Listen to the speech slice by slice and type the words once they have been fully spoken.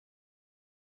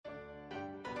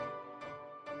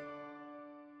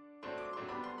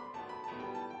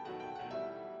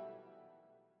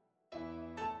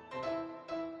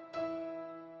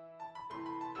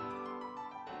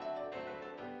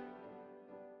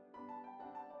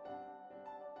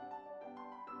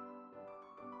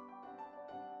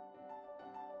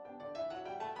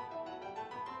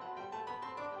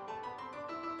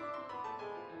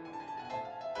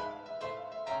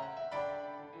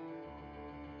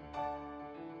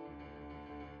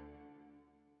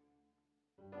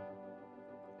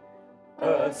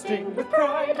Bursting with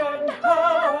pride and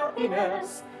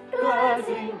happiness,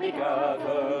 gladly we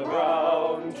gather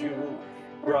round you.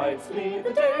 Brightly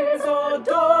the days are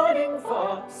dawning for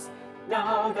us,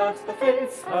 now that the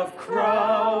fates have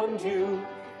crowned you.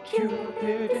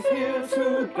 Cupid is here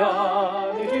to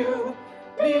guide you,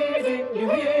 leading you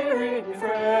here in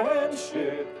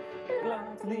friendship.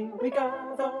 Gladly we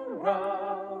gather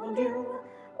round you,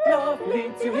 love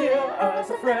leads you here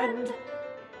as a friend.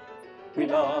 We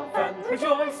laugh and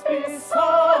rejoice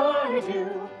beside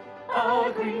you, our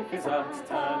grief is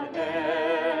at an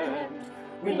end.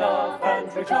 We laugh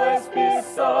and rejoice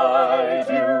beside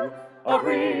you, our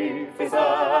grief is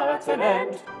at an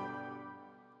end.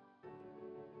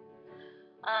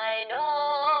 I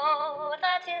know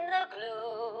that in the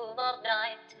gloom of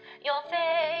night your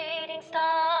fading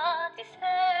star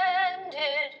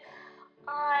descended.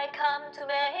 I come to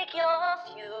make your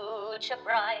future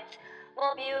bright,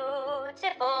 more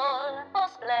beautiful, more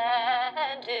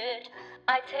splendid.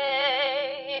 I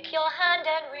take your hand,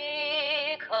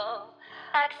 Enrico,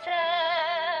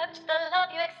 accept the love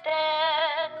you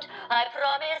extend. I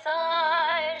promise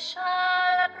I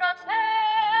shall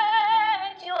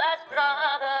protect you as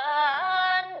brother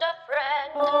and a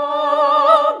friend.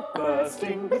 Ah,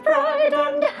 bursting with pride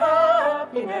and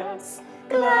happiness,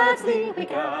 gladly we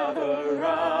gather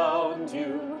round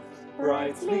you.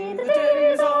 Brightly the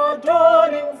days are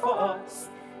dawning for us,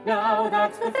 now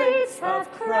that the fates have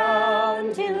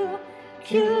crowned you.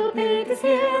 Cupid is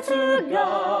here to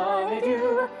guide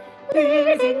you,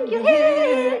 leading you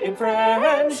here in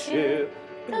friendship.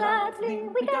 Gladly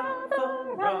we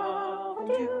gather round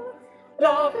you,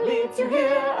 love leads you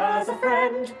here as a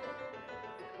friend.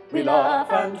 We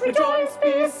laugh and rejoice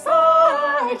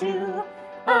beside you,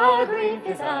 our grief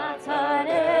is at an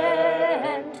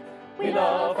end. We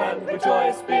laugh and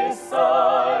rejoice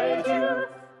beside you,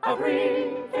 our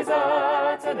grief is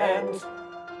at an end.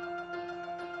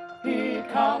 He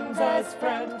comes as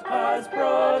friend, as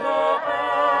brother,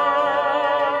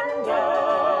 and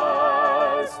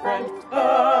as friend,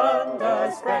 and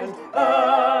as friend,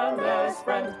 and as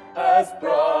friend, as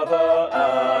brother.